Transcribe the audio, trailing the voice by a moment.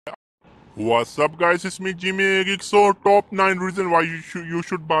What's up guys, it's me Jimmy Geek. So top 9 reason why you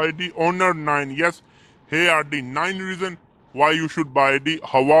should buy the Honor 9. Yes, here are the 9 reason why you should buy the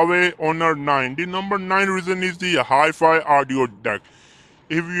Huawei Honor 9. The number 9 reason is the Hifi Audio Dac.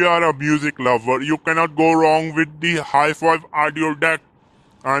 If you are a music lover, you cannot go wrong with the Hifi Audio Dac.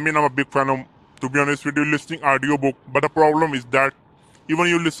 I'm a big fan of, to be honest with you, listening audiobook. But the problem is that even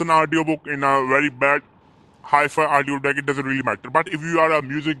you listen audiobook in a very bad hi-fi audio deck, it doesn't really matter. But if you are a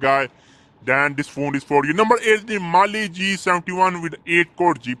music guy, then this phone is for you. Number 8, the Mali-G71 with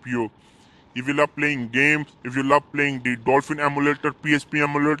 8-core GPU. If you love playing games, if you love playing the Dolphin emulator, PSP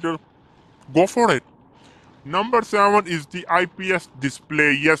emulator, go for it. Number 7 is the IPS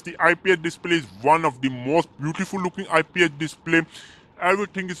display. Yes, the IPS display is one of the most beautiful looking IPS display.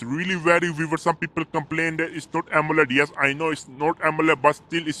 Everything is really very vivid. Some people complain that it's not AMOLED. Yes, I know it's not AMOLED, but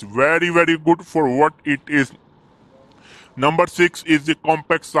still it's very good for what it is. Number 6 is the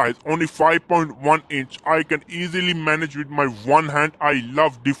compact size, only 5.1 inch. I can easily manage with my one hand. I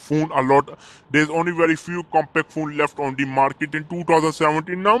love the phone a lot. There's only very few compact phone left on the market in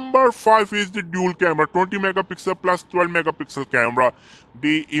 2017. Number 5 is the dual camera, 20 megapixel plus 12 megapixel camera.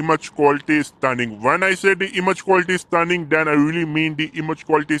 The image quality is stunning. When I say the image quality is stunning, then I really mean the image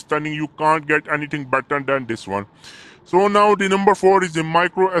quality is stunning. You can't get anything better than this one. So now the number 4 is the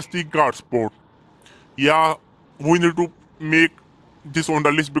micro SD card support. Yeah, we need to make this on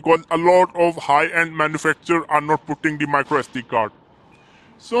the list because a lot of high-end manufacturers are not putting the micro SD card.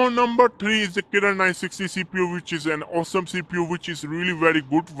 So number 3 is the Kirin 960 CPU, which is an awesome CPU, which is really very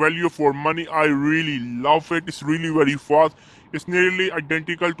good value for money. I really love it. It's really very fast. It's nearly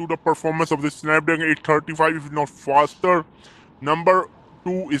identical to the performance of the Snapdragon 835, if not faster. Number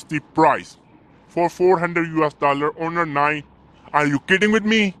 2 is the price. For 400 US dollar, Honor 9. Are you kidding with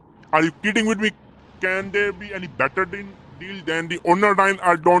me? Are you kidding with me? Can there be any better deal than the Honor 9?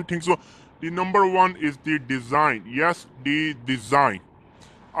 I don't think so. The number 1 is the design. Yes, the design.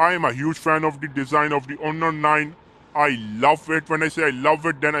 I am a huge fan of the design of the Honor 9. I love it. When I say I love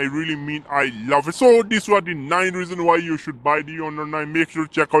it, then I really mean I love it. So these were the 9 reasons why you should buy the Honor 9. Make sure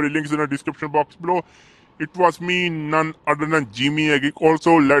to check out the links in the description box below. It was me, none other than Jimmy Geek.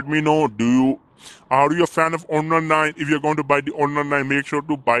 Also, let me know, are you a fan of Honor 9? If you're going to buy the Honor 9, make sure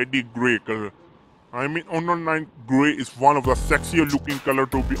to buy the grey color. I mean, Honor 9 grey is one of the sexier looking color,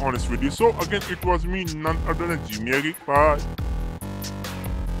 to be honest with you. So again, it was me, none other than Jimmy Geek. Bye.